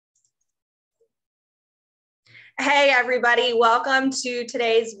Hey, everybody. Welcome to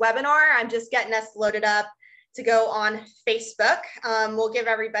today's webinar. I'm just getting us loaded up to go on Facebook. We'll give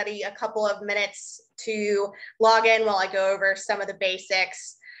everybody a couple of minutes to log in while I go over some of the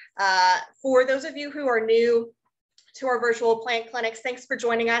basics. For those of you who are new to our virtual plant clinics, thanks for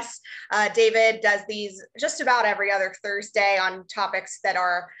joining us. David does these just about every other Thursday on topics that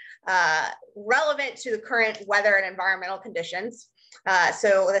are relevant to the current weather and environmental conditions.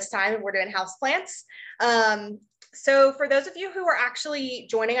 So this time we're doing houseplants. So for those of you who are actually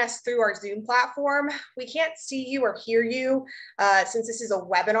joining us through our Zoom platform, we can't see you or hear you since this is a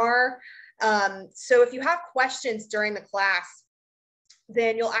webinar. So if you have questions during the class,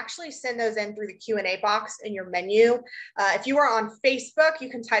 then you'll actually send those in through the Q&A box in your menu. If you are on Facebook, you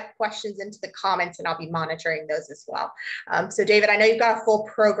can type questions into the comments and I'll be monitoring those as well. So David, I know you've got a full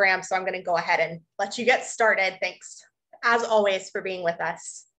program, so I'm going to go ahead and let you get started. Thanks, as always, for being with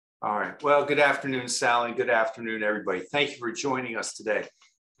us. All right. Well, good afternoon, Sally. Good afternoon, everybody. Thank you for joining us today.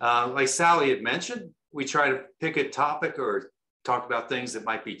 Like Sally had mentioned, we try to pick a topic or talk about things that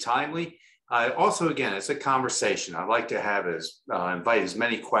might be timely. Also, again, it's a conversation. I'd like to have invite as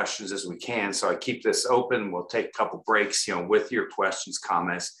many questions as we can. So I keep this open. We'll take a couple breaks, with your questions,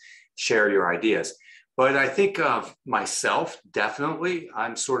 comments, share your ideas. But I think of myself, definitely,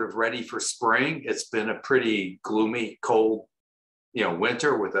 I'm sort of ready for spring. It's been a pretty gloomy, cold,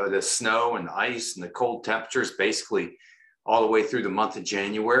 winter with the snow and the ice and the cold temperatures, basically all the way through the month of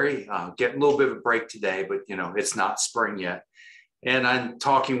January. Getting a little bit of a break today, but it's not spring yet. And I'm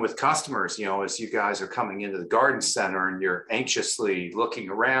talking with customers, as you guys are coming into the garden center and you're anxiously looking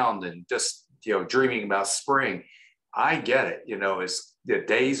around and just, dreaming about spring. I get it. It's, the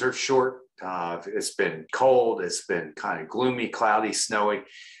days are short. It's been cold. It's been kind of gloomy, cloudy, snowy.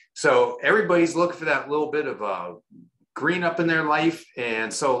 So everybody's looking for that little bit of green up in their life.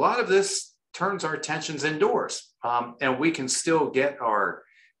 And so a lot of this turns our attentions indoors, and we can still get our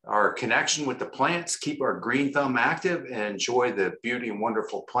connection with the plants, keep our green thumb active, and enjoy the beauty and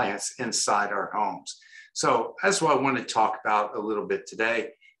wonderful plants inside our homes. So that's what I want to talk about a little bit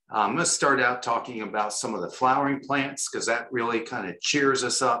today. I'm going to start out talking about some of the flowering plants because that really kind of cheers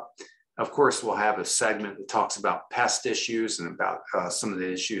us up. Of course, we'll have a segment that talks about pest issues and about some of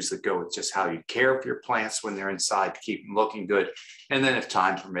the issues that go with just how you care for your plants when they're inside to keep them looking good. And then if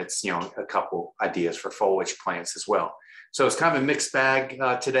time permits, a couple ideas for foliage plants as well. So it's kind of a mixed bag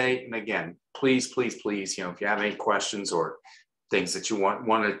today. And again, please, if you have any questions or things that you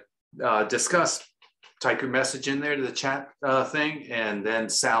want to discuss, type your message in there to the chat thing, and then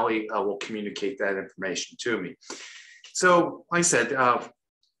Sally will communicate that information to me. So like I said,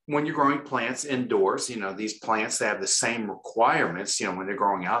 when you're growing plants indoors, these plants, they have the same requirements, when they're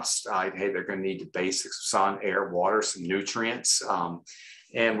growing outside. Hey, they're going to need the basics of sun, air, water, some nutrients.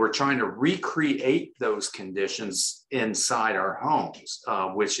 And we're trying to recreate those conditions inside our homes,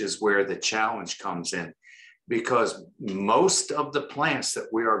 which is where the challenge comes in, because most of the plants that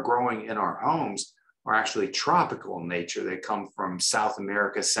we are growing in our homes are actually tropical in nature. They come from South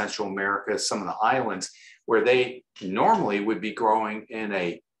America, Central America, some of the islands where they normally would be growing in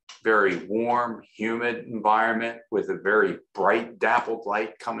a very warm, humid environment with a very bright, dappled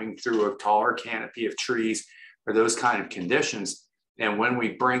light coming through a taller canopy of trees, or those kind of conditions. And when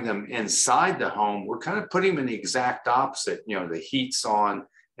we bring them inside the home, we're kind of putting them in the exact opposite. The heat's on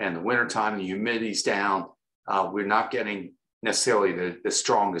and the wintertime, the humidity's down. We're not getting necessarily the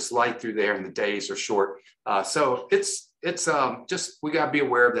strongest light through there, and the days are short. So it's just, we got to be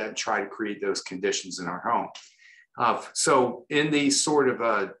aware of that and try to create those conditions in our home. So in these sort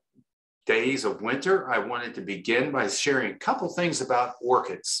of days of winter, I wanted to begin by sharing a couple things about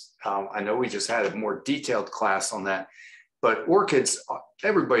orchids. I know we just had a more detailed class on that, but orchids,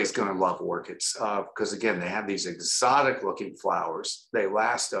 everybody's going to love orchids because, again, they have these exotic looking flowers. They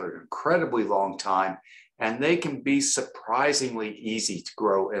last an incredibly long time, and they can be surprisingly easy to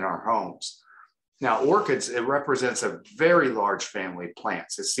grow in our homes. Now, orchids, it represents a very large family of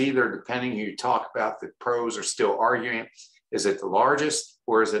plants. It's either, depending who you talk about, the pros are still arguing, is it the largest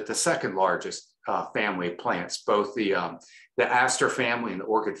or is it the second largest family of plants? Both the aster family and the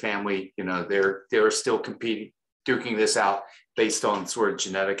orchid family, they're still duking this out based on sort of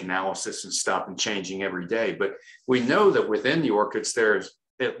genetic analysis and stuff and changing every day. But we know that within the orchids, there's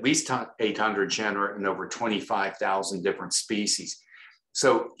at least 800 genera and over 25,000 different species.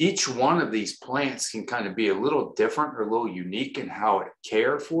 So each one of these plants can kind of be a little different or a little unique in how it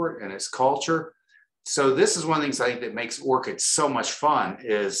cared for it and its culture. So this is one of the things I think that makes orchids so much fun,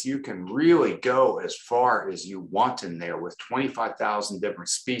 is you can really go as far as you want in there with 25,000 different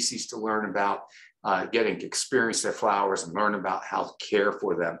species to learn about, getting to experience their flowers and learn about how to care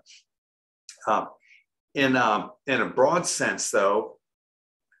for them. In a broad sense, though,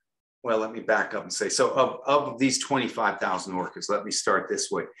 well, let me back up and say, so of these 25,000 orchids, let me start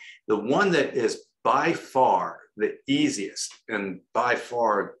this way. The one that is by far the easiest and by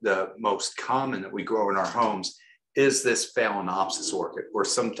far the most common that we grow in our homes is this Phalaenopsis orchid, or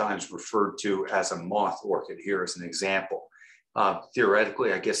sometimes referred to as a moth orchid. Here is an example.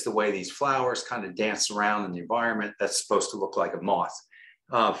 Theoretically, I guess the way these flowers kind of dance around in the environment, that's supposed to look like a moth.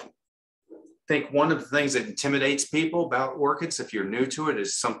 I think one of the things that intimidates people about orchids, if you're new to it,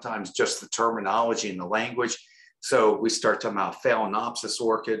 is sometimes just the terminology and the language. So we start talking about Phalaenopsis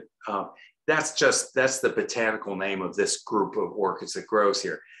orchid. That's the botanical name of this group of orchids that grows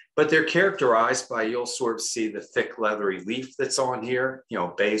here. But they're characterized by, you'll sort of see the thick leathery leaf that's on here,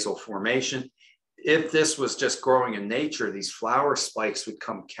 basal formation. If this was just growing in nature, these flower spikes would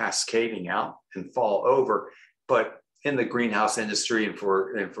come cascading out and fall over. But in the greenhouse industry and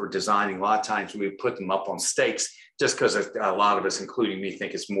for designing, a lot of times we put them up on stakes just because a lot of us, including me,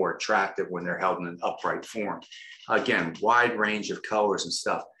 think it's more attractive when they're held in an upright form. Again, wide range of colors and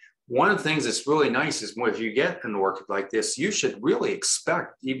stuff. One of the things that's really nice is if you get an orchid like this, you should really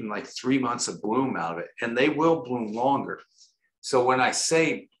expect even like 3 months of bloom out of it, and they will bloom longer. So when I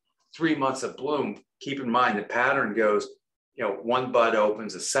say 3 months of bloom, keep in mind the pattern goes, one bud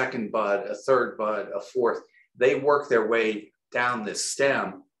opens, a second bud, a third bud, a fourth. They work their way down this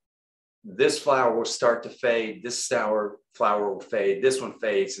stem. This flower will start to fade. This flower will fade. This one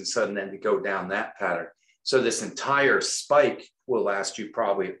fades, and so then to go down that pattern. So this entire spike will last you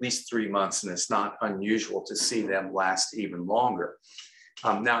probably at least 3 months, and it's not unusual to see them last even longer.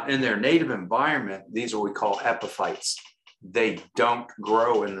 Now, in their native environment, these are what we call epiphytes. They don't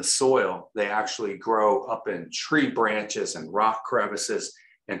grow in the soil. They actually grow up in tree branches and rock crevices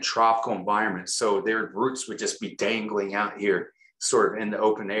and tropical environments. So their roots would just be dangling out here, sort of in the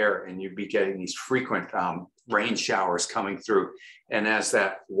open air, and you'd be getting these frequent rain showers coming through. And as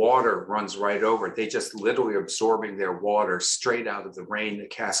that water runs right over, they just literally absorbing their water straight out of the rain that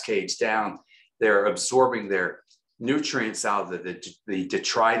cascades down. They're absorbing their nutrients out of the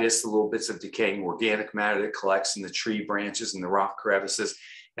detritus, the little bits of decaying organic matter that collects in the tree branches and the rock crevices.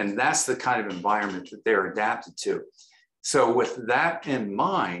 And that's the kind of environment that they're adapted to. So with that in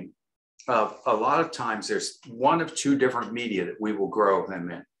mind, a lot of times there's one of two different media that we will grow them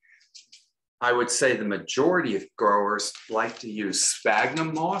in. I would say the majority of growers like to use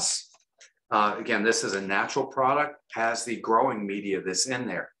sphagnum moss. Again, this is a natural product, has the growing media that's in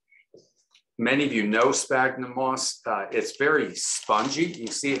there. Many of you know sphagnum moss. It's very spongy. You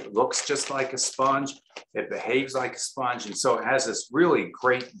see, it looks just like a sponge. It behaves like a sponge. And so it has this really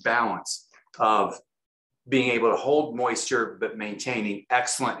great balance of being able to hold moisture, but maintaining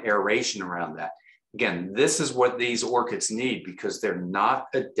excellent aeration around that. Again, this is what these orchids need because they're not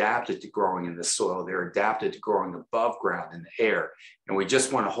adapted to growing in the soil. They're adapted to growing above ground in the air. And we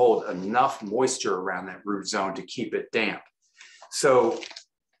just want to hold enough moisture around that root zone to keep it damp. So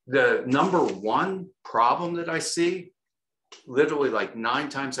the number one problem that I see, literally like 9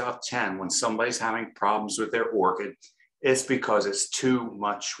 times out of 10, when somebody's having problems with their orchid, it's because it's too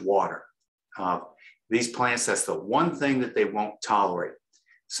much water. These plants, that's the one thing that they won't tolerate.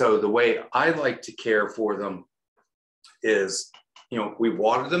 So the way I like to care for them is, we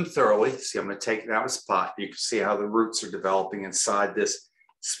water them thoroughly. See, I'm going to take it out of a spot. You can see how the roots are developing inside this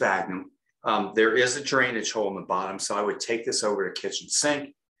sphagnum. There is a drainage hole in the bottom. So I would take this over to kitchen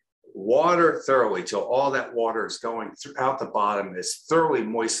sink, water thoroughly till all that water is going throughout the bottom, is thoroughly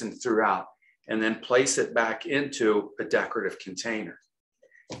moistened throughout, and then place it back into a decorative container.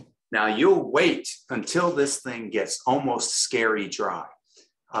 Now you'll wait until this thing gets almost scary dry.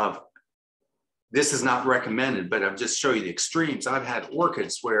 This is not recommended, but I'm just showing you the extremes. I've had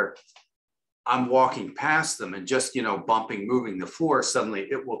orchids where I'm walking past them and just, moving the floor, suddenly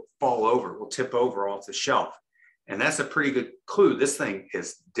it will fall over, it will tip over off the shelf. And that's a pretty good clue. This thing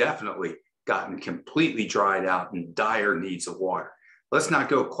has definitely gotten completely dried out and dire needs of water. Let's not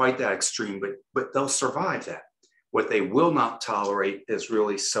go quite that extreme, but they'll survive that. What they will not tolerate is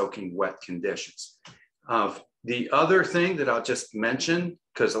really soaking wet conditions. The other thing that I'll just mention,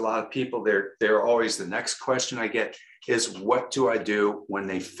 because a lot of people, they're always the next question I get is, what do I do when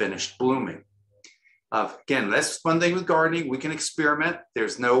they finish blooming? Again, that's one thing with gardening. We can experiment.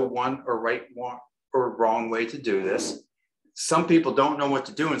 There's no one or right or wrong way to do this. Some people don't know what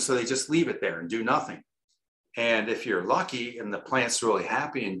to do, and so they just leave it there and do nothing. And if you're lucky and the plant's really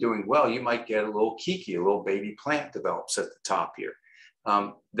happy and doing well, you might get a little kiki, a little baby plant develops at the top here.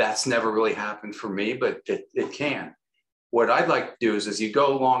 That's never really happened for me, but it can. What I'd like to do is, as you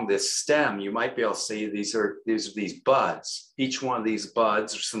go along this stem, you might be able to see these buds. Each one of these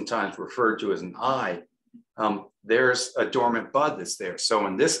buds are sometimes referred to as an eye. there's a dormant bud that's there. So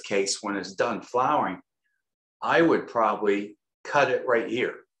in this case, when it's done flowering, I would probably cut it right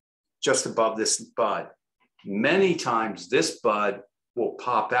here, just above this bud. Many times this bud will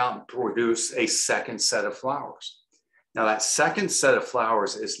pop out and produce a second set of flowers. Now that second set of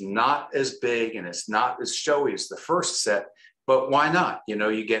flowers is not as big and it's not as showy as the first set, but why not? You know,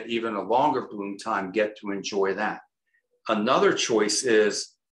 you get even a longer bloom time, get to enjoy that. Another choice is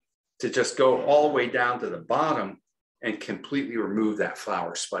to just go all the way down to the bottom and completely remove that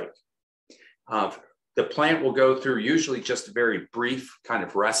flower spike. The plant will go through usually just a very brief kind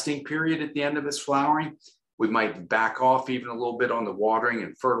of resting period at the end of its flowering. We might back off even a little bit on the watering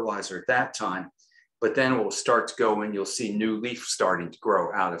and fertilizer at that time, but then we'll start to go and you'll see new leaf starting to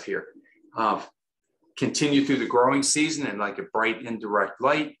grow out of here. Continue through the growing season in like a bright indirect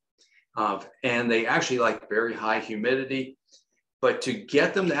light. And they actually like very high humidity. But to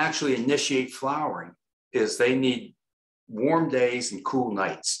get them to actually initiate flowering is they need warm days and cool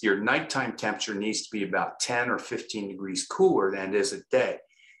nights. Your nighttime temperature needs to be about 10 or 15 degrees cooler than it is at day.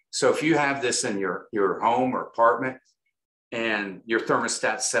 So if you have this in your home or apartment and your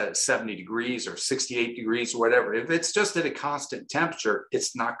thermostat set at 70 degrees or 68 degrees or whatever, if it's just at a constant temperature,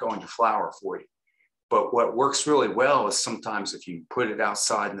 it's not going to flower for you. But what works really well is sometimes if you put it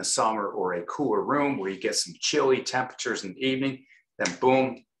outside in the summer or a cooler room where you get some chilly temperatures in the evening, then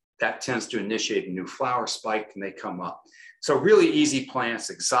boom, that tends to initiate a new flower spike and they come up. So really easy plants,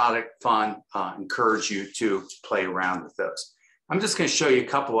 exotic, fun, encourage you to play around with those. I'm just going to show you a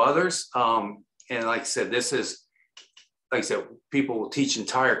couple others. And like I said, this is, like I said, people will teach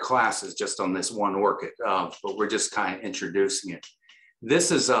entire classes just on this one orchid, but we're just kind of introducing it.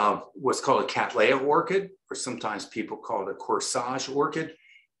 This is what's called a Cattleya orchid, or sometimes people call it a corsage orchid.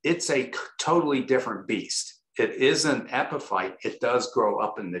 It's a totally different beast. It is an epiphyte. It does grow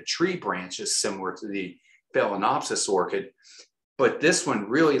up in the tree branches, similar to the Phalaenopsis orchid, but this one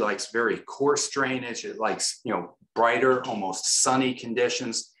really likes very coarse drainage. It likes, you know, brighter, almost sunny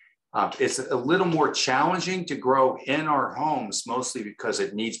conditions. It's a little more challenging to grow in our homes, mostly because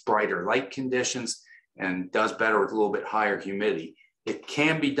it needs brighter light conditions and does better with a little bit higher humidity. It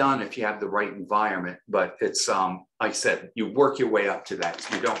can be done if you have the right environment, but it's, like I said, you work your way up to that.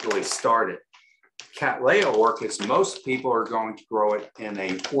 So you don't really start it. Cattleya orchids, most people are going to grow it in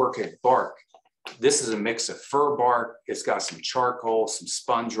a orchid bark. This is a mix of fir bark. It's got some charcoal, some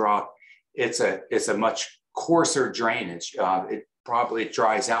sponge rock. It's a much coarser drainage. It probably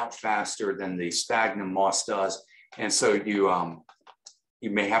dries out faster than the sphagnum moss does. And so you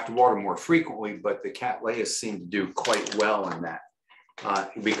may have to water more frequently, but the Cattleyas seem to do quite well in that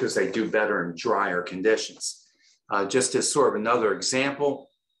because they do better in drier conditions. Just as sort of another example,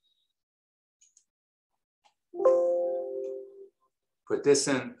 put this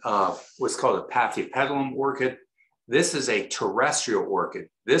in what's called a Paphiopedilum orchid. This is a terrestrial orchid.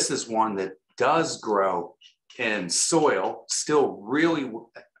 This is one that does grow in soil, still really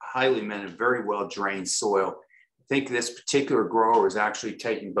highly mined, very well drained soil. I think this particular grower is actually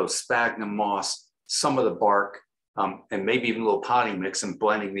taking both sphagnum moss, some of the bark, and maybe even a little potting mix and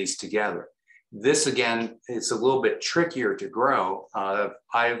blending these together. This again, it's a little bit trickier to grow. I've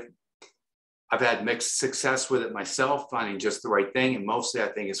had mixed success with it myself, finding just the right thing. And mostly I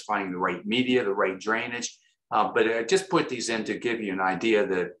think is finding the right media, the right drainage. But I just put these in to give you an idea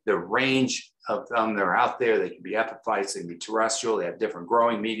that the range of them that are out there, they can be epiphytes, they can be terrestrial, they have different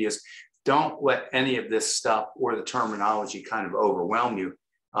growing medias. Don't let any of this stuff or the terminology kind of overwhelm you.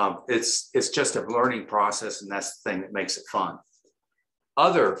 It's just a learning process, and that's the thing that makes it fun.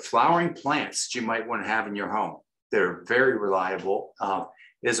 Other flowering plants that you might want to have in your home, they're very reliable,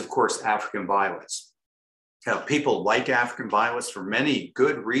 is of course African violets. People like African violets for many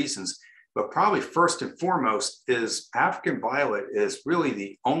good reasons, but probably first and foremost is African violet is really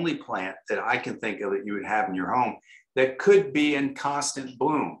the only plant that I can think of that you would have in your home that could be in constant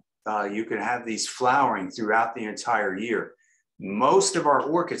bloom. You could have these flowering throughout the entire year. Most of our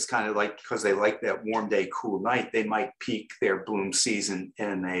orchids kind of like, because they like that warm day, cool night, they might peak their bloom season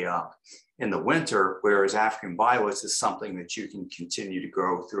in the winter, whereas African violets is something that you can continue to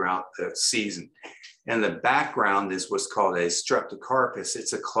grow throughout the season. And the background is what's called a streptocarpus.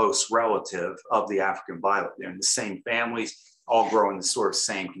 It's a close relative of the African violet. They're in the same families, all grow in the sort of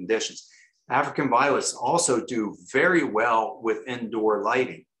same conditions. African violets also do very well with indoor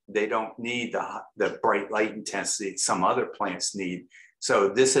lighting. They don't need the bright light intensity some other plants need. So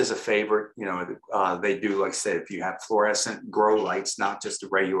this is a favorite. You know, they do, like I said, if you have fluorescent grow lights, not just a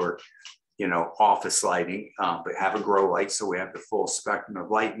regular, you know, office lighting, but have a grow light. So we have the full spectrum of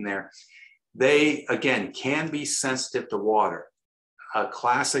light in there. They, again, can be sensitive to water. A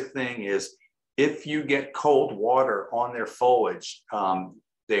classic thing is if you get cold water on their foliage,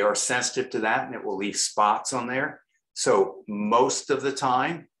 they are sensitive to that and it will leave spots on there. So most of the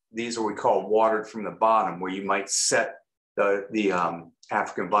time, these are what we call watered from the bottom, where you might set the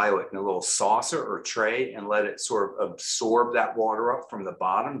African violet in a little saucer or tray and let it sort of absorb that water up from the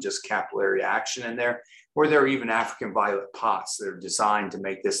bottom, just capillary action in there. Or there are even African violet pots that are designed to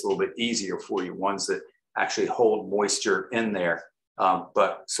make this a little bit easier for you, ones that actually hold moisture in there.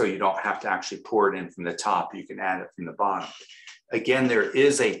 But so you don't have to actually pour it in from the top, you can add it from the bottom. Again, there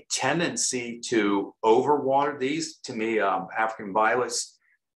is a tendency to overwater these. To me, African violets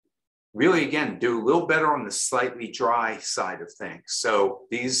really, again, do a little better on the slightly dry side of things. So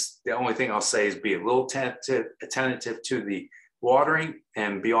these, the only thing I'll say is be a little attentive to the watering.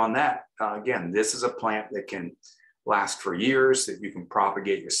 And beyond that, again, this is a plant that can last for years, that you can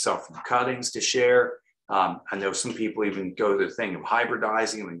propagate yourself from cuttings to share. I know some people even go to the thing of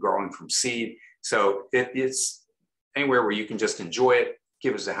hybridizing them and growing from seed. So it's anywhere where you can just enjoy it,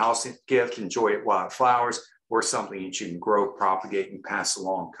 give us a house gift, enjoy it while it flowers, or something that you can grow, propagate, and pass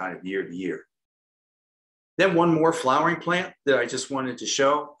along kind of year to year. Then one more flowering plant that I just wanted to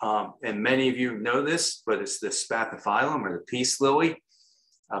show, and many of you know this, but it's the spathiphyllum or the peace lily.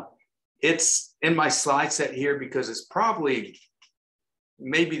 It's in my slide set here because it's probably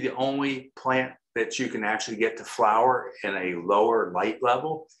maybe the only plant that you can actually get to flower in a lower light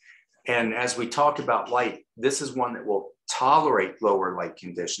level. And as we talked about light, this is one that will tolerate lower light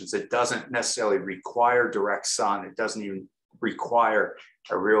conditions. It doesn't necessarily require direct sun. It doesn't even require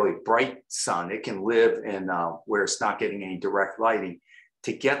a really bright sun. It can live in where it's not getting any direct lighting.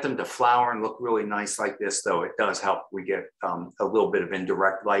 To get them to flower and look really nice like this, though, it does help we get a little bit of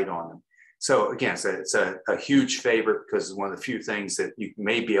indirect light on them. So again, it's a huge favorite because it's one of the few things that you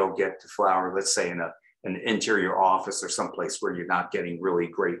may be able to get to flower, let's say in an interior office or someplace where you're not getting really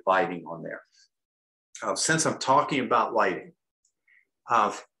great lighting on there. Since I'm talking about lighting,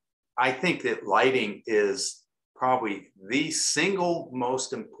 I think that lighting is probably the single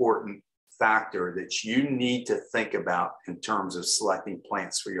most important factor that you need to think about in terms of selecting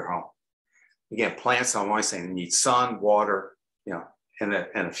plants for your home. Again, plants, I'm always saying, need sun, water, and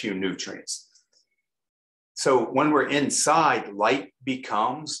a few nutrients. So when we're inside, light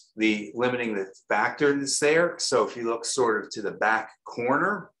becomes the limiting factor that's there. So if you look sort of to the back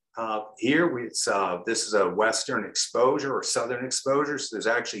corner here, this is a western exposure or southern exposure. So there's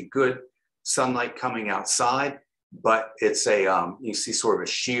actually good sunlight coming outside, but it's you see sort of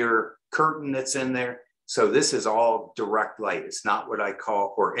a sheer curtain that's in there. So this is all direct light. It's not what I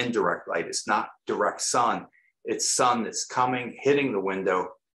call, or indirect light. It's not direct sun. It's sun that's coming, hitting the window.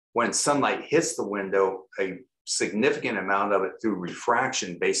 When sunlight hits the window, a significant amount of it through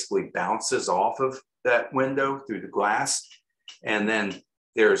refraction basically bounces off of that window through the glass. And then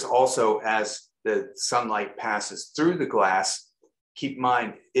there's also, as the sunlight passes through the glass, keep in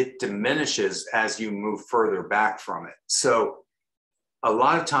mind, it diminishes as you move further back from it. So a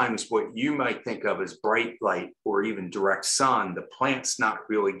lot of times what you might think of as bright light or even direct sun, the plant's not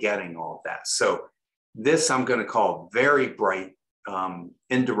really getting all of that. So this I'm going to call very bright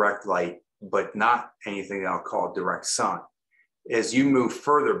indirect light, but not anything that I'll call direct sun. As you move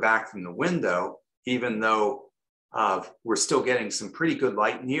further back from the window, even though we're still getting some pretty good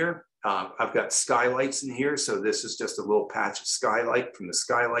light in here, I've got skylights in here. So this is just a little patch of skylight from the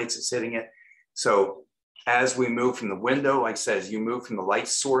skylights that's hitting it. So as we move from the window, like I said, as you move from the light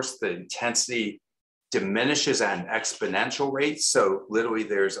source, the intensity diminishes at an exponential rate. So literally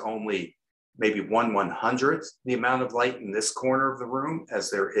there's only maybe 1/100th the amount of light in this corner of the room as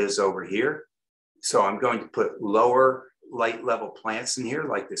there is over here. So I'm going to put lower light level plants in here,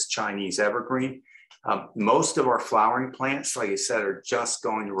 like this Chinese evergreen. Most of our flowering plants, like I said, are just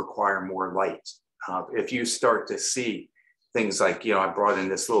going to require more light. If you start to see things like, I brought in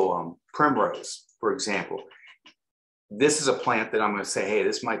this little primrose, for example. This is a plant that I'm going to say, hey,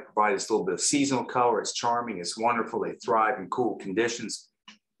 this might provide us a little bit of seasonal color. It's charming. It's wonderful. They thrive in cool conditions.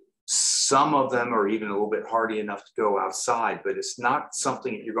 Some of them are even a little bit hardy enough to go outside, but it's not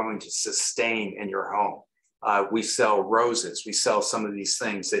something that you're going to sustain in your home. We sell roses. We sell some of these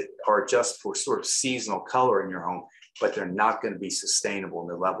things that are just for sort of seasonal color in your home, but they're not going to be sustainable in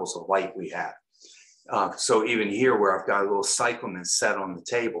the levels of light we have. So even here where I've got a little cyclamen set on the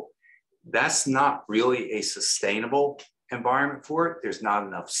table, that's not really a sustainable environment for it. There's not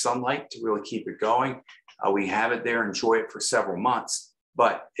enough sunlight to really keep it going. We have it there, enjoy it for several months.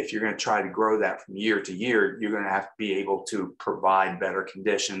 But if you're going to try to grow that from year to year, you're going to have to be able to provide better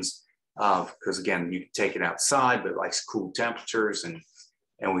conditions because, again, you can take it outside, but it likes cool temperatures,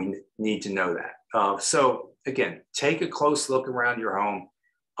 and we need to know that. So, again, take a close look around your home,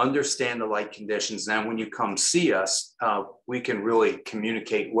 understand the light conditions. Now, when you come see us, we can really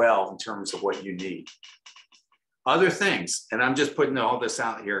communicate well in terms of what you need. Other things, and I'm just putting all this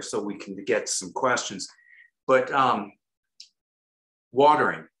out here so we can get some questions, but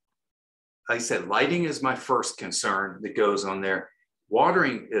watering. Like I said, lighting is my first concern that goes on there.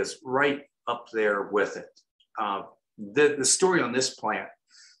 Watering is right up there with it. The story on this plant,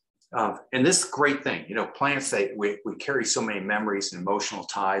 and this great thing, you know, plants that we carry so many memories and emotional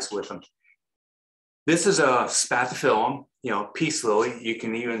ties with them. This is a spathiphyllum, you know, peace lily. You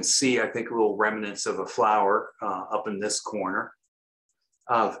can even see, I think, little remnants of a flower up in this corner.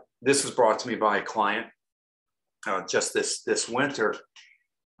 This was brought to me by a client just this winter.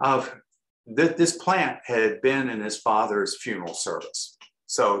 This plant had been in his father's funeral service.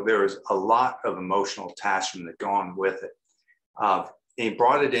 So there was a lot of emotional attachment that gone with it. He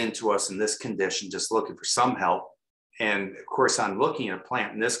brought it into us in this condition, just looking for some help. And of course, I'm looking at a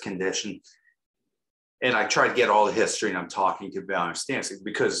plant in this condition, and I try to get all the history, and I'm talking to understand it,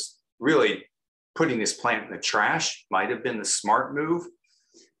 because really putting this plant in the trash might have been the smart move.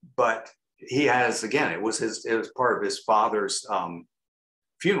 But he has, again, it was part of his father's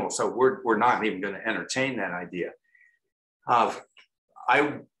funeral. So we're not even going to entertain that idea.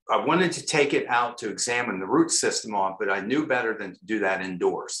 I wanted to take it out to examine the root system on, but I knew better than to do that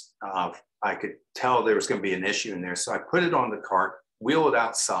indoors. I could tell there was going to be an issue in there. So I put it on the cart, wheel it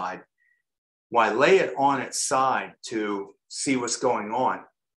outside. When I lay it on its side to see what's going on,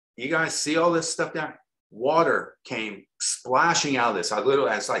 you guys see all this stuff down? Water came splashing out of this. I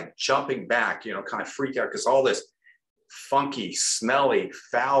was like jumping back, you know, kind of freaked out because all this funky, smelly,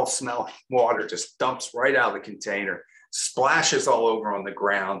 foul smelling water just dumps right out of the container, splashes all over on the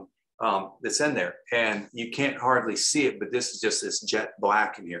ground that's in there. And you can't hardly see it, but this is just this jet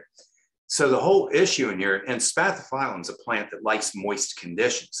black in here. So the whole issue in here, and spathiphyllum is a plant that likes moist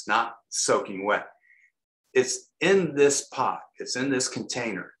conditions, not soaking wet. It's in this pot, it's in this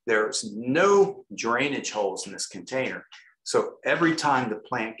container. There's no drainage holes in this container. So every time the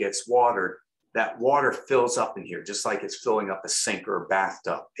plant gets watered, that water fills up in here, just like it's filling up a sink or a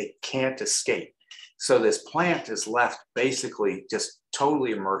bathtub. It can't escape. So this plant is left basically just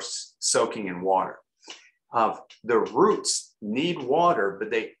totally immersed, soaking in water. The roots need water, but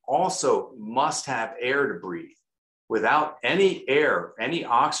they also must have air to breathe. Without any air, any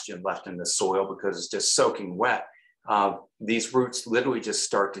oxygen left in the soil, because it's just soaking wet, these roots literally just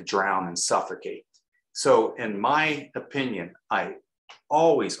start to drown and suffocate. So in my opinion, I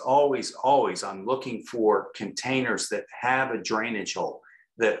always, I'm looking for containers that have a drainage hole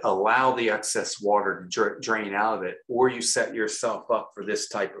that allow the excess water to drain out of it, or you set yourself up for this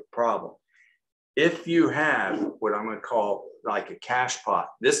type of problem. If you have what I'm going to call like a cash pot,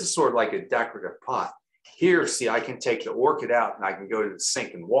 this is sort of like a decorative pot. Here, see, I can take the orchid out and I can go to the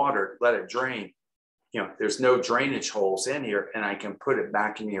sink and water, let it drain. You know, there's no drainage holes in here, and I can put it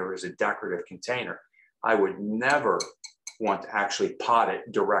back in here as a decorative container. I would never want to actually pot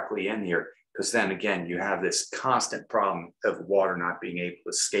it directly in here, because then again, you have this constant problem of water not being able to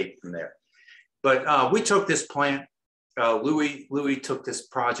escape from there. But we took this plant, Louis took this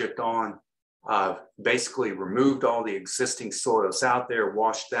project on, basically removed all the existing soils out there,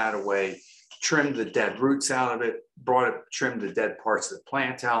 washed that away, trimmed the dead roots out of it, trimmed the dead parts of the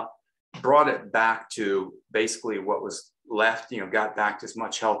plant out, brought it back to basically what was left, you know, got back to as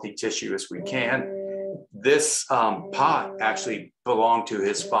much healthy tissue as we can. This pot actually belonged to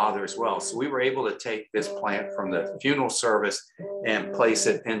his father as well. So we were able to take this plant from the funeral service and place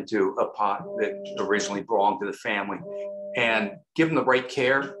it into a pot that originally belonged to the family and give them the right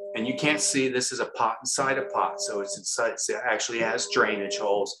care. And you can't see, this is a pot inside a pot. So it's inside, it actually has drainage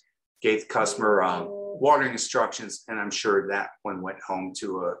holes, gave the customer watering instructions, and I'm sure that one went home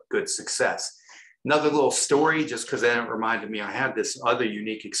to a good success. Another little story, just because that reminded me, I had this other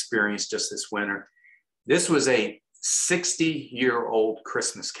unique experience just this winter. This was a 60-year-old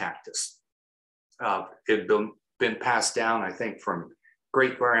Christmas cactus. It had been passed down, I think, from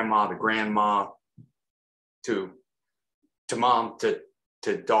great-grandma to grandma to mom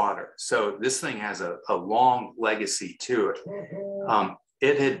to daughter. So this thing has a long legacy to it.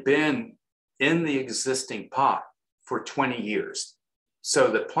 It had been in the existing pot for 20 years. So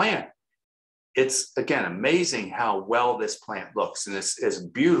the plant, it's, again, amazing how well this plant looks, and this is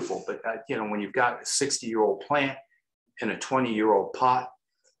beautiful. But you know, when you've got a 60-year-old plant in a 20-year-old pot,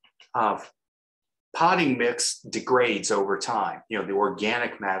 potting mix degrades over time. You know, the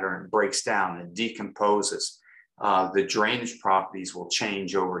organic matter breaks down and decomposes. The drainage properties will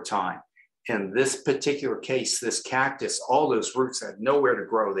change over time. In this particular case, this cactus, all those roots had nowhere to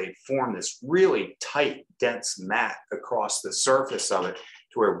grow. They formed this really tight, dense mat across the surface of it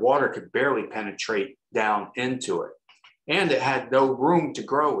to where water could barely penetrate down into it. And it had no room to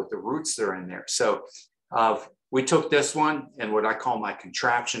grow with the roots that are in there. So we took this one and what I call my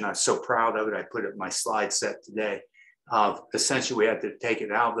contraption. I'm so proud of it. I put it in my slide set today. Essentially, we had to take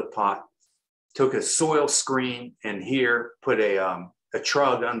it out of the pot, took a soil screen and here put a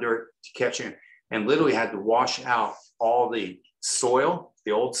trug under it to catch it, and literally had to wash out all the soil,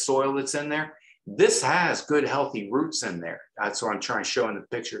 the old soil that's in there. This has good, healthy roots in there. That's what I'm trying to show in the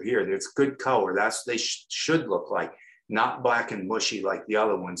picture here. There's good color. That's what they should look like, not black and mushy like the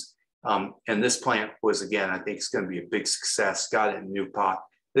other ones. And this plant was, again, I think it's going to be a big success. Got it in a new pot.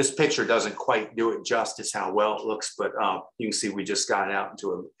 This picture doesn't quite do it justice how well it looks, but you can see we just got it out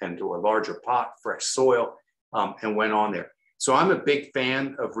into a larger pot, fresh soil, and went on there. So I'm a big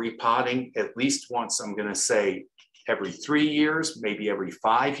fan of repotting at least once, I'm going to say every 3 years, maybe every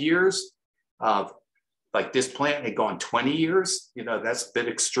 5 years. Like this plant had gone 20 years, you know, that's a bit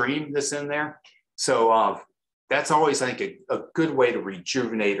extreme, this in there. So that's always, I think, a good way to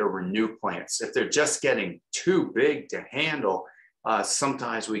rejuvenate or renew plants. If they're just getting too big to handle,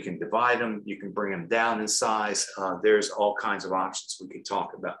 sometimes we can divide them. You can bring them down in size. There's all kinds of options we can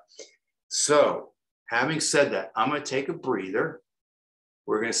talk about. So having said that, I'm going to take a breather.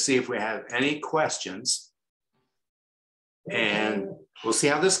 We're going to see if we have any questions. And we'll see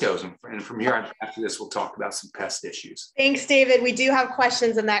how this goes. And from here, after this, we'll talk about some pest issues. Thanks, David. We do have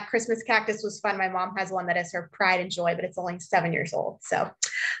questions, and that Christmas cactus was fun. My mom has one that is her pride and joy, but it's only 7 years old. So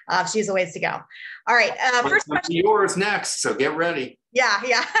she has a ways to go. All right. First question. Yours next. So get ready. Yeah.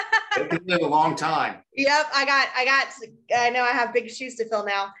 It can live a long time. Yep. I know I have big shoes to fill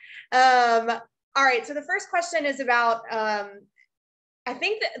now. All right. So the first question is about, I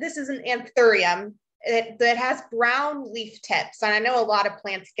think that this is an anthurium that has brown leaf tips. And I know a lot of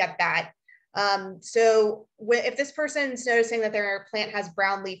plants get that. So if this person's noticing that their plant has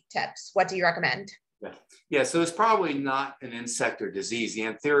brown leaf tips, what do you recommend? Yeah, so it's probably not an insect or disease. The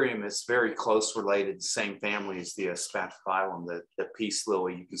anthurium is very close related, the same family as the spathiphyllum, the peace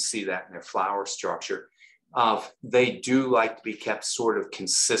lily. You can see that in their flower structure. They do like to be kept sort of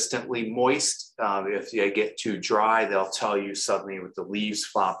consistently moist. If they get too dry, they'll tell you suddenly with the leaves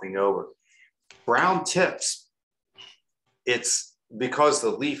flopping over. Brown tips, it's because the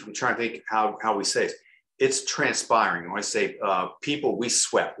leaf, I'm trying to think how we say it, it's transpiring. When I say people, we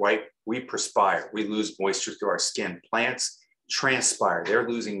sweat, right? We perspire, we lose moisture through our skin. Plants transpire, they're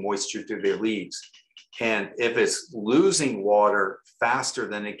losing moisture through their leaves. And if it's losing water faster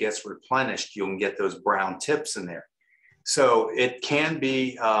than it gets replenished, you'll get those brown tips in there. So it can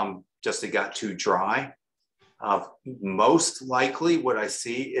be just it got too dry. Most likely what I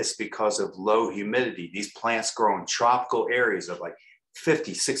see is because of low humidity. These plants grow in tropical areas of like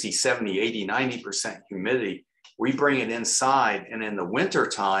 50, 60, 70, 80, 90% humidity. We bring it inside, and in the winter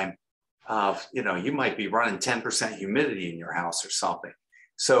time, you know, you might be running 10% humidity in your house or something.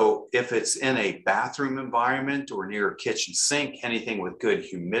 So if it's in a bathroom environment or near a kitchen sink, anything with good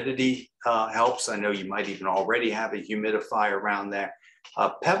humidity helps. I know you might even already have a humidifier around there.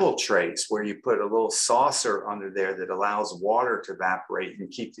 Pebble trays where you put a little saucer under there that allows water to evaporate and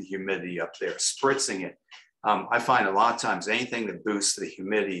keep the humidity up there, spritzing it. I find a lot of times anything that boosts the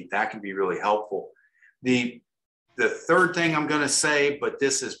humidity, that can be really helpful. The third thing I'm going to say, but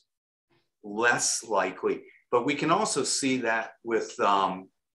this is less likely, but we can also see that with, I'm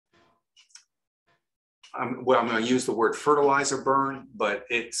going to use the word fertilizer burn, but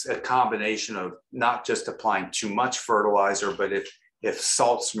it's a combination of not just applying too much fertilizer, but if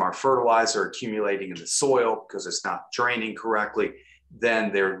salts from our fertilizer are accumulating in the soil because it's not draining correctly,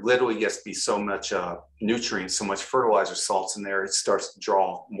 then there literally gets to be so much nutrients, so much fertilizer salts in there, it starts to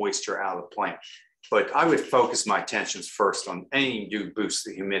draw moisture out of the plant. But I would focus my attentions first on anything to boost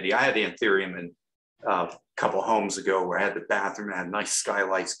the humidity. I had the anthurium in a couple homes ago where I had the bathroom, it had nice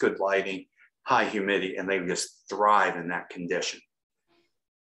skylights, good lighting, high humidity, and they just thrive in that condition.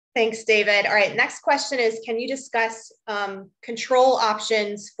 Thanks, David. All right, next question is, can you discuss control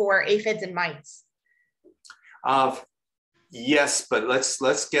options for aphids and mites? Yes, but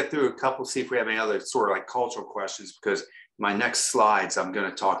let's get through a couple, see if we have any other sort of like cultural questions, because my next slides, I'm going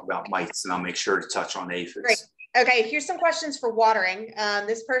to talk about mites, and I'll make sure to touch on aphids. Great. Okay, here's some questions for watering.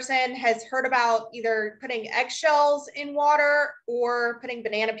 This person has heard about either putting eggshells in water or putting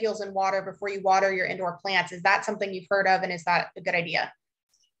banana peels in water before you water your indoor plants. Is that something you've heard of, and is that a good idea?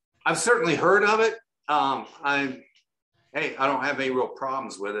 I've certainly heard of it. Hey, I don't have any real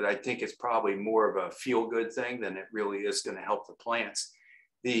problems with it. I think it's probably more of a feel-good thing than it really is going to help the plants.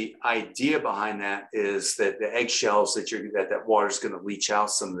 The idea behind that is that the eggshells that water is going to leach out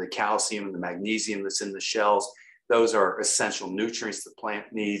some of the calcium and the magnesium that's in the shells. those are essential nutrients the plant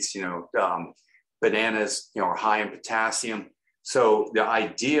needs. Bananas, are high in potassium. So the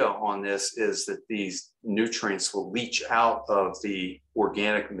idea on this is that these nutrients will leach out of the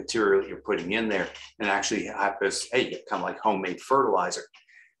organic material that you're putting in there and actually have this, kind of like homemade fertilizer.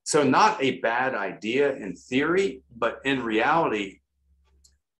 So not a bad idea in theory, but in reality,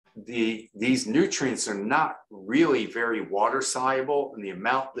 these nutrients are not really very water soluble, and the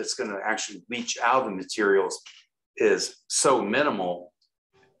amount that's going to actually leach out of the materials is so minimal.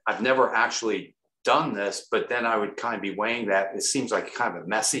 I've never actually done this, but then I would kind of be weighing that. It seems like kind of a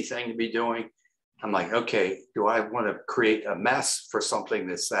messy thing to be doing. I'm like, okay, do I want to create a mess for something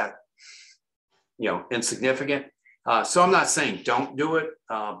that's that, insignificant? So I'm not saying don't do it,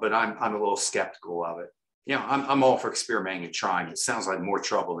 but I'm a little skeptical of it. I'm all for experimenting and trying. It sounds like more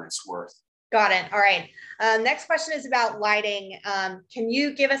trouble than it's worth. Got it. All right. Next question is about lighting. Can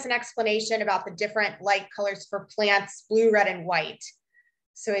you give us an explanation about the different light colors for plants, blue, red, and white?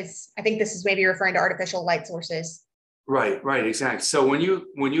 So I think this is maybe referring to artificial light sources. Right, exactly. So when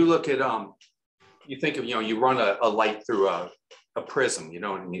you look at, you think of, you run a light through a prism,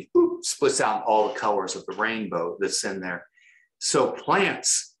 and you splits out all the colors of the rainbow that's in there. So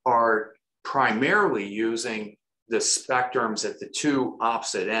plants are primarily using the spectrums at the two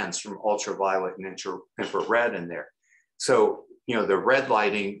opposite ends from ultraviolet and infrared in there. So, the red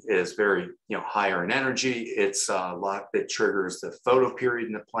lighting is very, higher in energy. It's a lot that triggers the photoperiod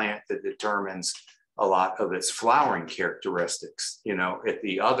in the plant that determines a lot of its flowering characteristics. At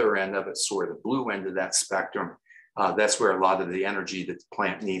the other end of it, sort of the blue end of that spectrum, that's where a lot of the energy that the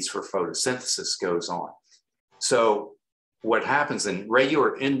plant needs for photosynthesis goes on. So what happens in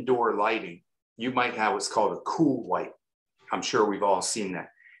regular indoor lighting, you might have what's called a cool white. I'm sure we've all seen that.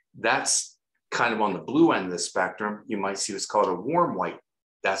 That's kind of on the blue end of the spectrum. You might see what's called a warm white.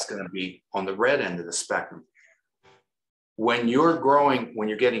 That's going to be on the red end of the spectrum. When you're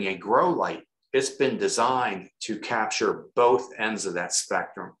getting a grow light, it's been designed to capture both ends of that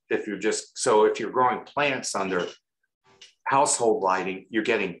spectrum. If you're growing plants under household lighting, you're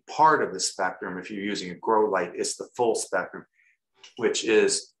getting part of the spectrum. If you're using a grow light, it's the full spectrum, which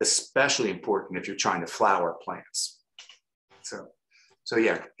is especially important if you're trying to flower plants. So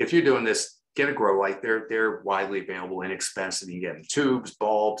yeah, if you're doing this, get a grow light. They're widely available, inexpensive. You get them tubes,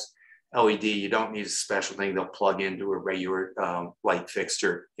 bulbs, LED. You don't need a special thing. They'll plug into a regular light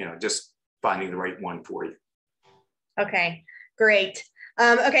fixture. Just finding the right one for you. Okay, great.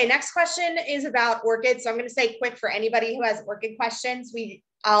 Okay, next question is about orchids. So I'm going to say quick for anybody who has orchid questions.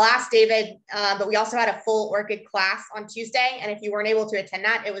 I'll ask David, but we also had a full orchid class on Tuesday. And if you weren't able to attend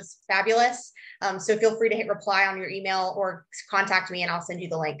that, it was fabulous. So feel free to hit reply on your email or contact me and I'll send you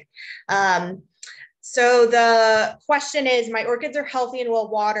the link. So the question is, my orchids are healthy and well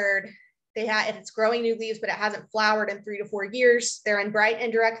watered. It's growing new leaves, but it hasn't flowered in 3 to 4 years. They're in bright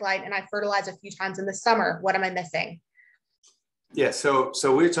indirect light and I fertilize a few times in the summer. What am I missing? Yeah, so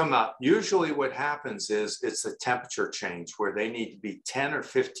we're talking about, usually what happens is it's a temperature change where they need to be 10 or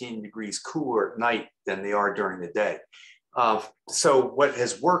 15 degrees cooler at night than they are during the day. So what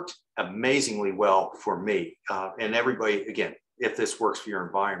has worked amazingly well for me, and everybody, again, if this works for your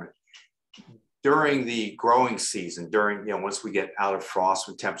environment, during the growing season, once we get out of frost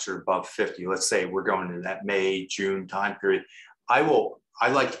with temperature above 50, let's say we're going into that May, June time period, I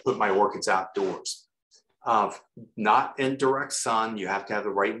like to put my orchids outdoors. Not in direct sun. You have to have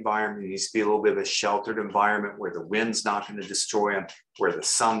the right environment. It needs to be a little bit of a sheltered environment where the wind's not going to destroy them, where the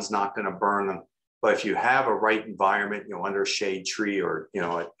sun's not going to burn them. But if you have a right environment, under a shade tree or,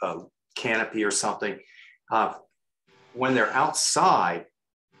 a canopy or something, when they're outside,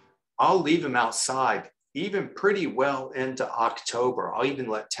 I'll leave them outside even pretty well into October. I'll even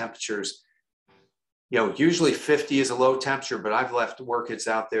let temperatures, usually 50 is a low temperature, but I've left orchids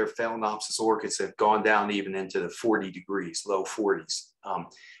out there, Phalaenopsis orchids have gone down even into the 40 degrees, low 40s.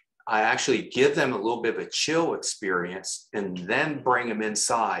 I actually give them a little bit of a chill experience and then bring them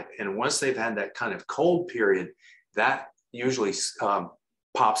inside. And once they've had that kind of cold period, that usually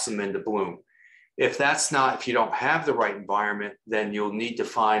pops them into bloom. If you don't have the right environment, then you'll need to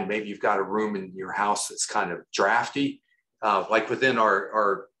find, maybe you've got a room in your house that's kind of drafty, like within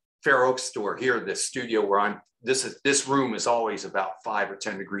our Fair Oaks store here, the studio where this room is always about 5 or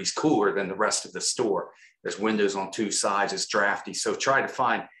 10 degrees cooler than the rest of the store. There's windows on 2 sides, it's drafty. So try to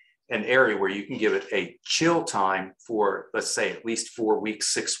find an area where you can give it a chill time for, let's say, at least 4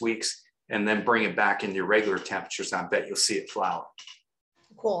 weeks, 6 weeks, and then bring it back into your regular temperatures. I bet you'll see it flower.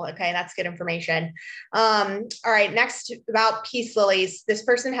 Cool. Okay, that's good information. All right, next about peace lilies. This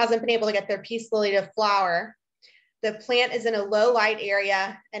person hasn't been able to get their peace lily to flower. The plant is in a low light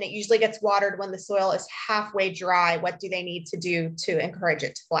area and it usually gets watered when the soil is halfway dry. What do they need to do to encourage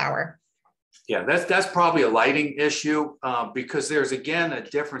it to flower? Yeah, that's probably a lighting issue because there's, again, a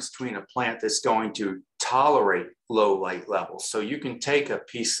difference between a plant that's going to tolerate low light levels. So you can take a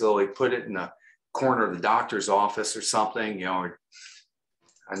peace lily, put it in the corner of the doctor's office or something, you know,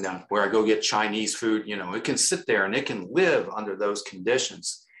 and where I go get Chinese food, you know, it can sit there and it can live under those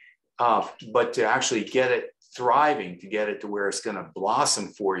conditions. But to actually get it thriving, to get it to where it's going to blossom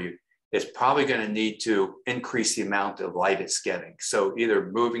for you, it's probably going to need to increase the amount of light it's getting. So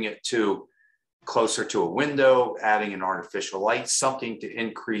either moving it to closer to a window, adding an artificial light, something to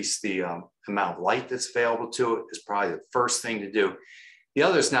increase the amount of light that's available to it is probably the first thing to do. The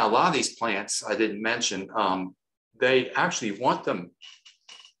others, now, a lot of these plants I didn't mention, they actually want them,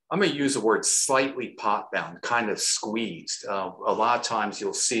 I'm going to use the word slightly pot bound, kind of squeezed. A lot of times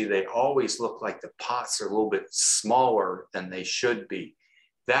you'll see they always look like the pots are a little bit smaller than they should be.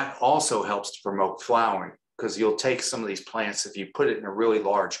 That also helps to promote flowering, because you'll take some of these plants, if you put it in a really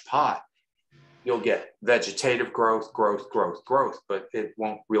large pot, you'll get vegetative growth, but it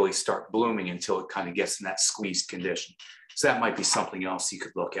won't really start blooming until it kind of gets in that squeezed condition. So that might be something else you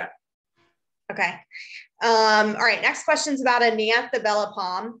could look at. Okay. All right. Next question is about a Neanthobella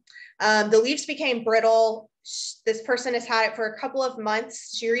palm. The leaves became brittle. This person has had it for a couple of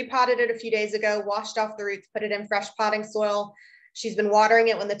months. She repotted it a few days ago, washed off the roots, put it in fresh potting soil. She's been watering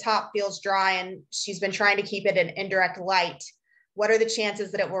it when the top feels dry, and she's been trying to keep it in indirect light. What are the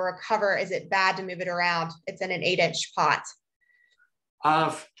chances that it will recover? Is it bad to move it around? It's in an 8-inch pot.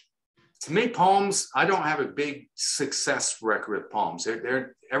 To me, palms, I don't have a big success record with palms.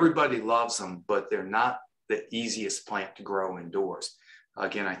 Everybody loves them, but they're not the easiest plant to grow indoors.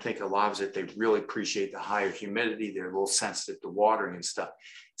 Again, I think a lot of it, they really appreciate the higher humidity. They're a little sensitive to watering and stuff.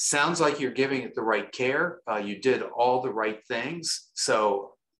 Sounds like you're giving it the right care. You did all the right things.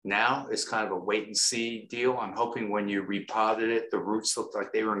 So now it's kind of a wait and see deal. I'm hoping when you repotted it, the roots looked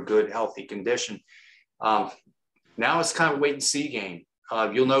like they were in good, healthy condition. Now it's kind of a wait and see game.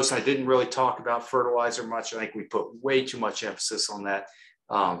 You'll notice I didn't really talk about fertilizer much. I think we put way too much emphasis on that.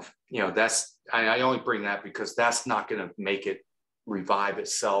 You know, I only bring that because that's not going to make it revive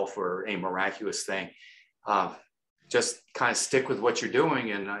itself or a miraculous thing. Just kind of stick with what you're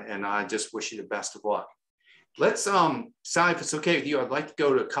doing, and I just wish you the best of luck. Let's, Sally, if it's okay with you, I'd like to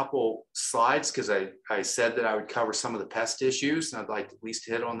go to a couple slides because I said that I would cover some of the pest issues, and I'd like to at least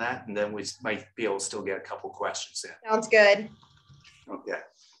hit on that, and then we might be able to still get a couple questions in. Sounds good. Okay.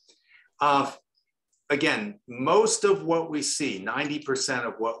 Again, most of what we see, 90%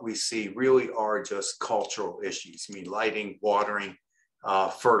 of what we see really are just cultural issues. I mean, lighting, watering,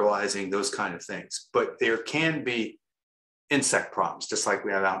 fertilizing, those kind of things. But there can be insect problems, just like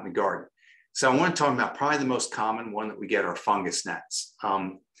we have out in the garden. So I want to talk about probably the most common one that we get are fungus gnats.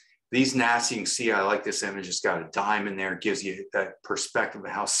 These gnats, you can see, I like this image, it's got a dime in there, it gives you that perspective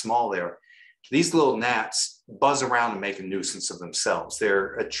of how small they are. These little gnats buzz around and make a nuisance of themselves.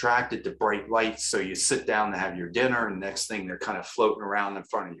 They're attracted to bright lights. So you sit down to have your dinner, and next thing they're kind of floating around in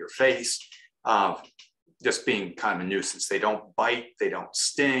front of your face, just being kind of a nuisance. They don't bite, they don't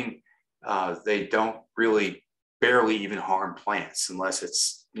sting, they don't really barely even harm plants unless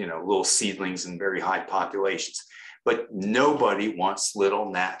it's, you know, little seedlings in very high populations. But nobody wants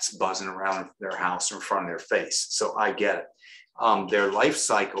little gnats buzzing around their house or in front of their face. So I get it. Their life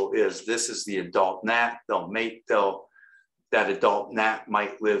cycle is, this is the adult gnat. They'll mate. That adult gnat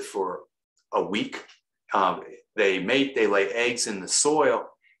might live for a week. They mate, they lay eggs in the soil,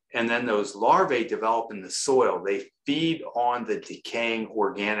 and then those larvae develop in the soil. They feed on the decaying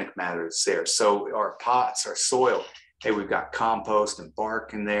organic matter that's there. So our pots, our soil, hey, we've got compost and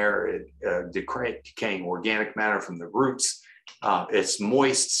bark in there, decaying organic matter from the roots. It's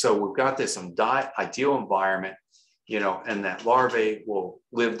moist. So we've got this ideal environment, you know, and that larvae will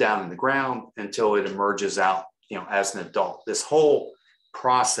live down in the ground until it emerges out, you know, as an adult. This whole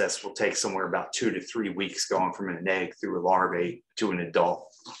process will take somewhere about 2 to 3 weeks, going from an egg through a larvae to an adult.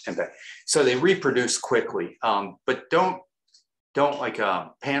 So they reproduce quickly, but don't like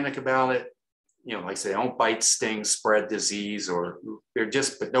panic about it. You know, like I say, don't bite, sting, spread disease, or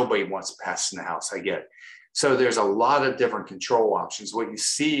but nobody wants pests in the house. I get it. So there's a lot of different control options. What you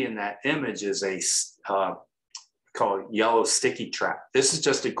see in that image is a called yellow sticky trap. This is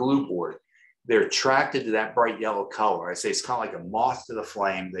just a glue board. They're attracted to that bright yellow color. I say it's kind of like a moth to the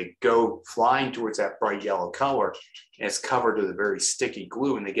flame. They go flying towards that bright yellow color, and it's covered with a very sticky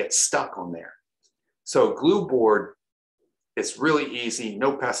glue, and they get stuck on there. So a glue board, it's really easy,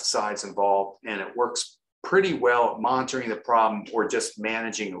 no pesticides involved, and it works pretty well at monitoring the problem or just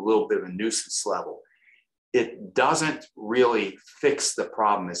managing a little bit of a nuisance level. it doesn't really fix the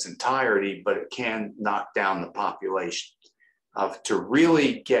problem in its entirety, but it can knock down the population. To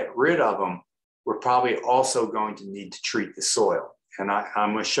really get rid of them, we're probably also going to need to treat the soil. And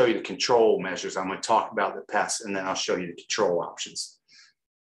I'm going to show you the control measures. I'm going to talk about the pests, and then I'll show you the control options.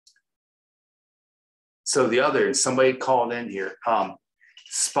 So the other, somebody called in here,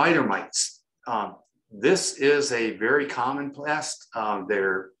 spider mites. This is a very common pest.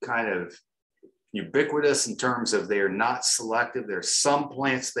 They're kind of ubiquitous in terms of they're not selective. There's some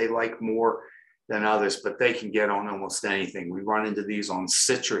plants they like more than others, but they can get on almost anything. We run into these on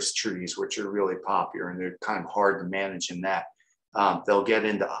citrus trees, which are really popular, and they're kind of hard to manage in that. They'll get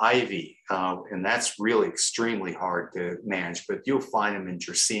into ivy, and that's really extremely hard to manage, but you'll find them in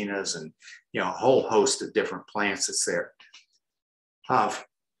dracaenas and a whole host of different plants that's there.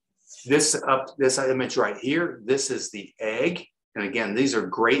 This image right here, this is the egg. And again, these are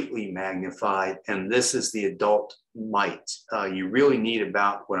greatly magnified, and this is the adult mite. You really need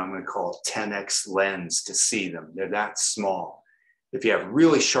about what I'm going to call a 10x lens to see them. They're that small. If you have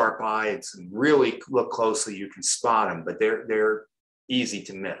really sharp eyes and really look closely, you can spot them, but they're easy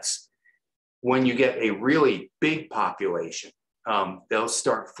to miss. When you get a really big population, they'll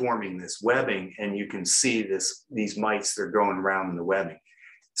start forming this webbing, and you can see these mites that are going around in the webbing.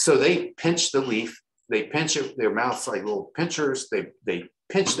 So they pinch the leaf. They pinch it, their mouths like little pinchers. They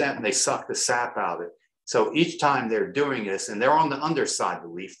pinch that and they suck the sap out of it. So each time they're doing this, and they're on the underside of the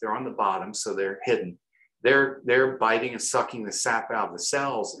leaf, they're on the bottom, so they're hidden. They're biting and sucking the sap out of the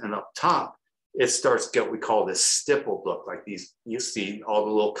cells, and up top, it starts to get what we call this stippled look, like these, you see all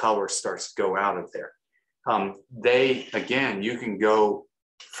the little color starts to go out of there. Again, you can go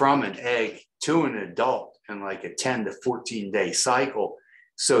from an egg to an adult in like a 10 to 14 day cycle.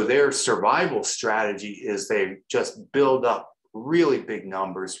 So their survival strategy is they just build up really big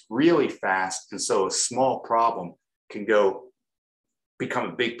numbers really fast. And so a small problem can become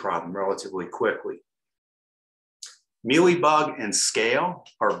a big problem relatively quickly. Mealybug and scale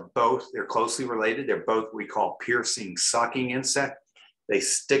are both, they're closely related. They're both what we call piercing sucking insect. They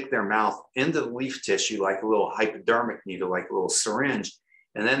stick their mouth into the leaf tissue like a little hypodermic needle, like a little syringe.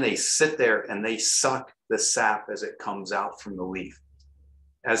 And then they sit there and they suck the sap as it comes out from the leaf.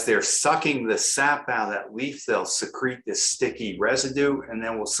 As they're sucking the sap out of that leaf, they'll secrete this sticky residue, and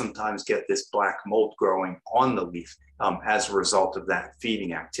then we'll sometimes get this black mold growing on the leaf as a result of that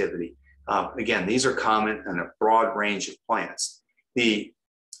feeding activity. Again, these are common in a broad range of plants. The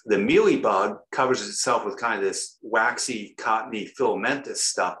mealybug covers itself with kind of this waxy, cottony, filamentous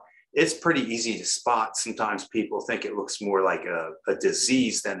stuff. It's pretty easy to spot. Sometimes people think it looks more like a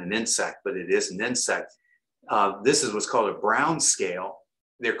disease than an insect, but it is an insect. This is what's called a brown scale.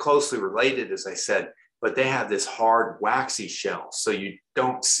 They're closely related, as I said, but they have this hard, waxy shell. So you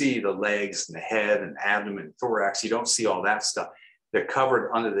don't see the legs and the head and abdomen and thorax. You don't see all that stuff. They're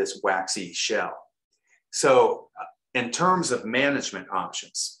covered under this waxy shell. So in terms of management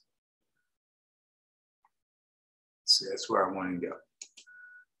options, see, that's where I want to go.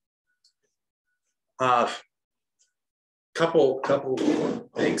 Couple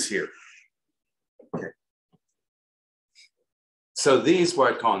things here. Okay. So these,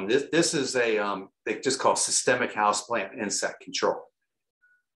 what I call them, this is they just call systemic houseplant insect control.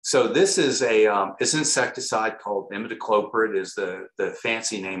 So this is it's an insecticide called imidacloprid is the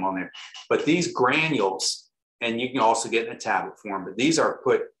fancy name on there. But these granules, and you can also get in a tablet form, but these are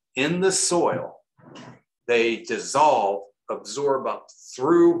put in the soil. They dissolve, absorb up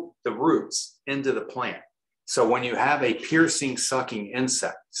through the roots into the plant. So when you have a piercing sucking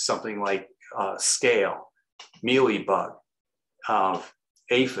insect, something like scale, mealybug,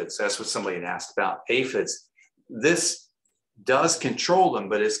 aphids, that's what somebody had asked about, aphids, this does control them,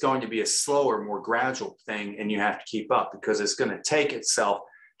 but it's going to be a slower, more gradual thing, and you have to keep up because it's going to take itself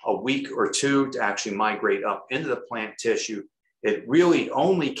a week or two to actually migrate up into the plant tissue. It really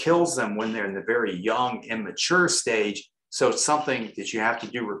only kills them when they're in the very young, immature stage. So it's something that you have to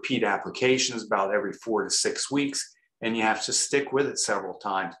do repeat applications about every 4 to 6 weeks, and you have to stick with it several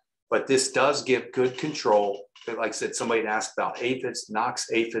times. But this does give good control. Like I said, somebody asked about aphids, knocks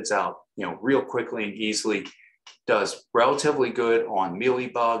aphids out, real quickly and easily. Does relatively good on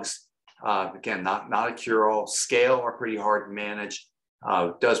mealybugs. Again, not a cure-all. Scale are pretty hard to manage.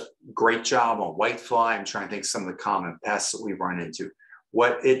 Does great job on whitefly. I'm trying to think of some of the common pests that we run into.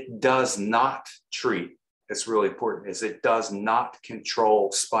 What it does not treat, it's really important, is it does not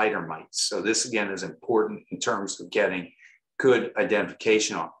control spider mites. So this again is important in terms of getting good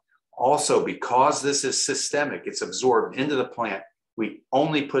identification on. Also, because this is systemic, it's absorbed into the plant. We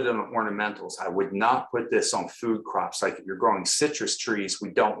only put it on ornamentals. I would not put this on food crops. Like if you're growing citrus trees, we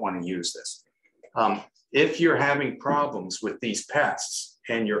don't want to use this. If you're having problems with these pests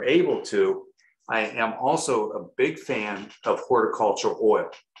and you're able to, I am also a big fan of horticultural oil.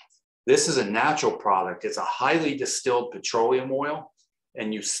 This is a natural product. It's a highly distilled petroleum oil,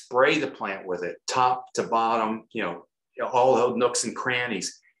 and you spray the plant with it, top to bottom, all the nooks and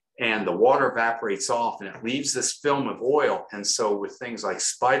crannies, and the water evaporates off and it leaves this film of oil. And so with things like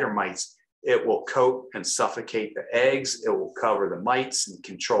spider mites, it will coat and suffocate the eggs. It will cover the mites and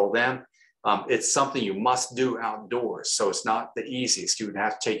control them. It's something you must do outdoors. So it's not the easiest. You would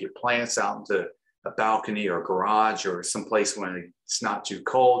have to take your plants out into a balcony or a garage or someplace when it's not too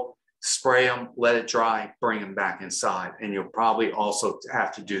cold, spray them, let it dry, bring them back inside. And you'll probably also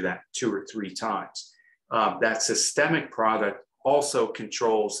have to do that 2 or 3 times. That systemic product also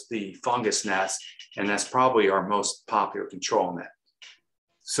controls the fungus gnats, and that's probably our most popular control net.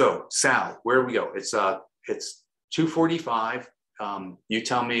 So Sal, where do we go? It's 2:45. You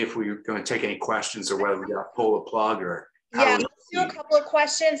tell me if we're going to take any questions or whether we got to pull a plug or. Yeah, let's do a couple of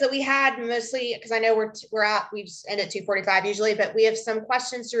questions that we had, mostly because I know we just end at 2:45 usually, but we have some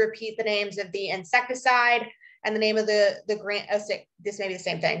questions to repeat the names of the insecticide and the name of this may be the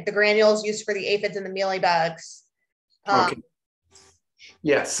same thing, the granules used for the aphids and the mealybugs. Okay.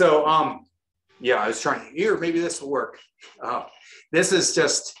 Yeah. So I was trying here. Maybe this will work. This is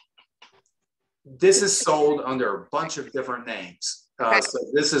sold under a bunch of different names. So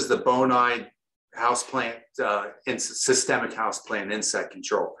this is the Bonide houseplant, systemic houseplant insect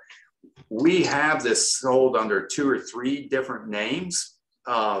control. We have this sold under 2 or 3 different names.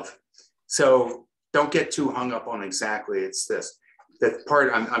 So don't get too hung up on exactly it's this. The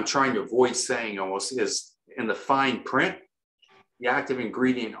part I'm trying to avoid saying almost is in the fine print, the active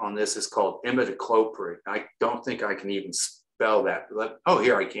ingredient on this is called imidacloprid. I don't think I can even spell that. Oh,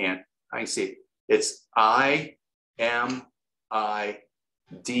 here I can see it. It's imidacloprid.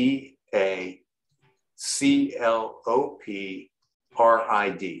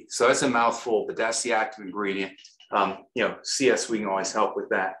 So that's a mouthful, but that's the active ingredient. CS, we can always help with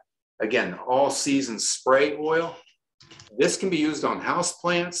that. Again, all season spray oil. This can be used on house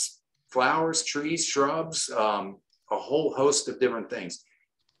plants, flowers, trees, shrubs, a whole host of different things.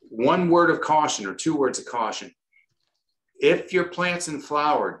 1 word of caution or 2 words of caution. If your plant's in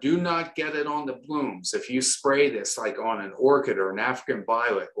flower, do not get it on the blooms. If you spray this like on an orchid or an African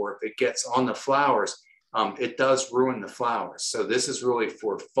violet, or if it gets on the flowers, it does ruin the flowers. So this is really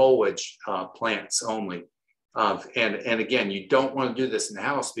for foliage plants only. And again, you don't want to do this in the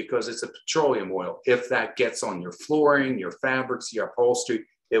house because it's a petroleum oil. If that gets on your flooring, your fabrics, your upholstery,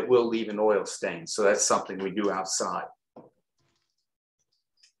 it will leave an oil stain. So that's something we do outside.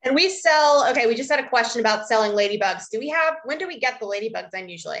 And we just had a question about selling ladybugs. When do we get the ladybugs in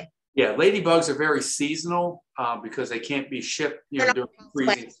usually? Yeah, ladybugs are very seasonal because they can't be shipped during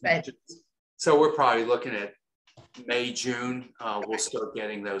freezing temperatures. So we're probably looking at May, June. We'll start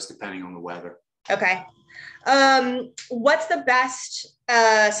getting those depending on the weather. Okay. What's the best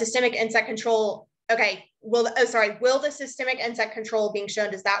systemic insect control? Okay. Will the systemic insect control being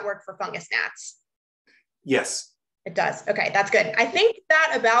shown, does that work for fungus gnats? Yes. It does. Okay, that's good. I think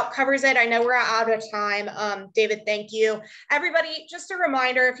that about covers it. I know we're out of time. David, thank you. Everybody, just a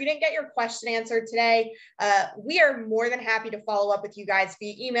reminder, if you didn't get your question answered today, we are more than happy to follow up with you guys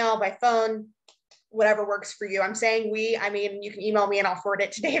via email, by phone, whatever works for you. I'm saying you can email me and I'll forward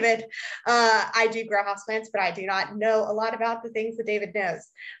it to David. I do grow houseplants, but I do not know a lot about the things that David knows.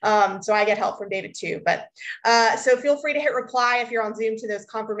 So I get help from David too. But so feel free to hit reply if you're on Zoom to those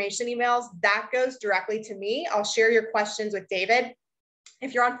confirmation emails. That goes directly to me. I'll share your questions with David.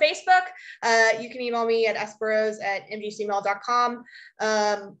 If you're on Facebook, you can email me at esperos@mgcmail.com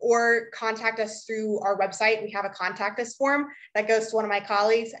or contact us through our website. We have a contact us form that goes to one of my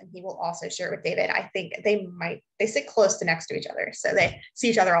colleagues, and he will also share it with David. I think they sit close to next to each other, so they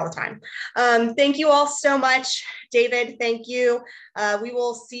see each other all the time. Thank you all so much. David, thank you. We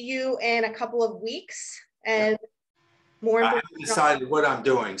will see you in a couple of weeks. And more I haven't decided what I'm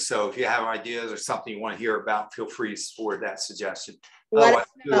doing, so if you have ideas or something you want to hear about, feel free to forward that suggestion. I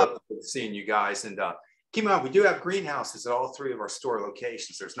do look forward to seeing you guys. And keep in mind, we do have greenhouses at all 3 of our store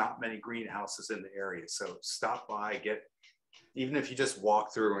locations. There's not many greenhouses in the area, so stop by, even if you just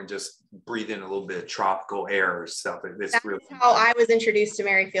walk through and just breathe in a little bit of tropical air or stuff. That's really how I was introduced to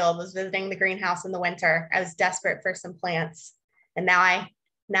Merrifield, was visiting the greenhouse in the winter. I was desperate for some plants, and now I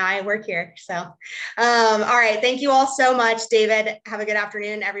work here. So, all right. Thank you all so much. David, have a good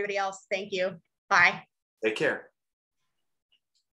afternoon. Everybody else, thank you. Bye. Take care.